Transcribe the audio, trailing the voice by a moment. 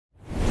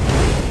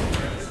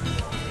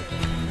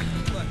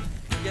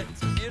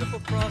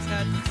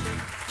crosshatch.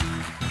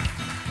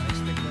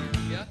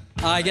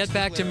 I get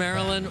back to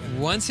Maryland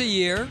once a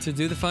year to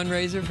do the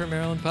fundraiser for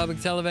Maryland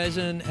Public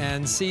Television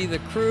and see the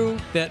crew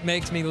that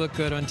makes me look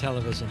good on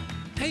television.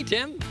 Hey,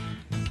 Tim.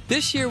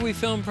 This year we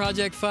filmed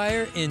Project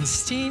Fire in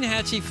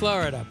Steinhatchee,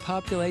 Florida,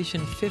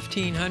 population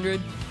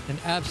 1,500, an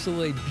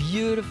absolutely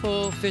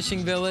beautiful fishing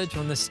village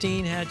on the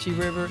Steinhatchee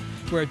River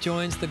where it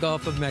joins the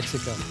Gulf of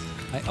Mexico.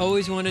 I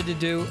always wanted to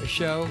do a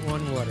show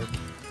on water.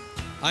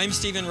 I'm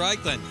Steven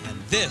Raichlen, and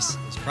this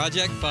is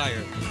Project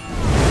Fire.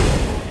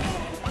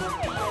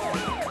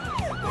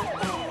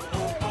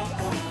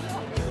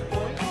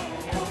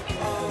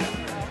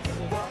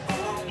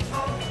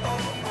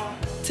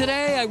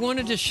 Today I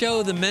wanted to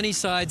show the many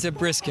sides of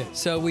brisket.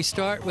 So we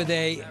start with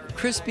a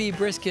crispy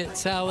brisket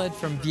salad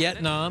from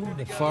Vietnam,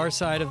 the far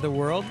side of the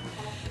world.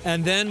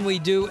 And then we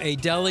do a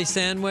deli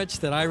sandwich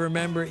that I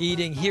remember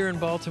eating here in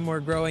Baltimore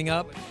growing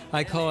up.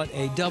 I call it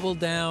a double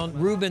down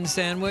Reuben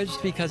sandwich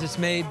because it's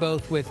made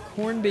both with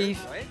corned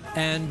beef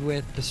and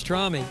with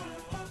pastrami.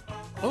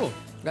 Oh,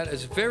 that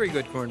is very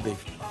good corned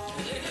beef.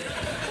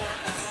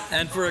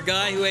 And for a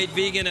guy who ate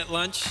vegan at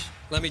lunch,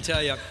 let me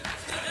tell you.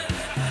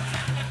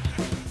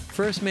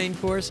 First main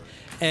course,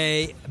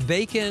 a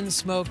bacon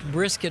smoked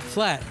brisket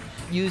flat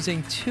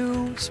using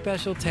two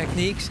special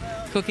techniques,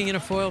 cooking in a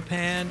foil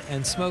pan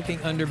and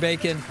smoking under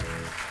bacon.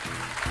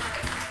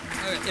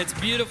 It's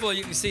beautiful.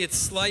 You can see it's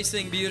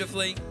slicing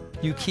beautifully.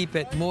 You keep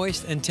it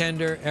moist and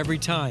tender every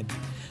time.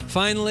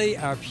 Finally,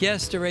 our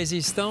pièce de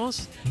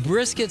résistance,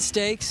 brisket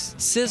steaks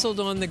sizzled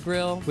on the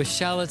grill with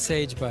shallot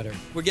sage butter.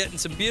 We're getting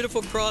some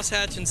beautiful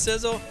crosshatch and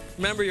sizzle.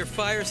 Remember, your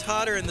fire's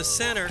hotter in the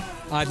center.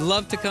 I'd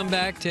love to come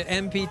back to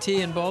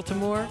MPT in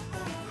Baltimore.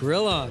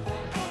 Grill on.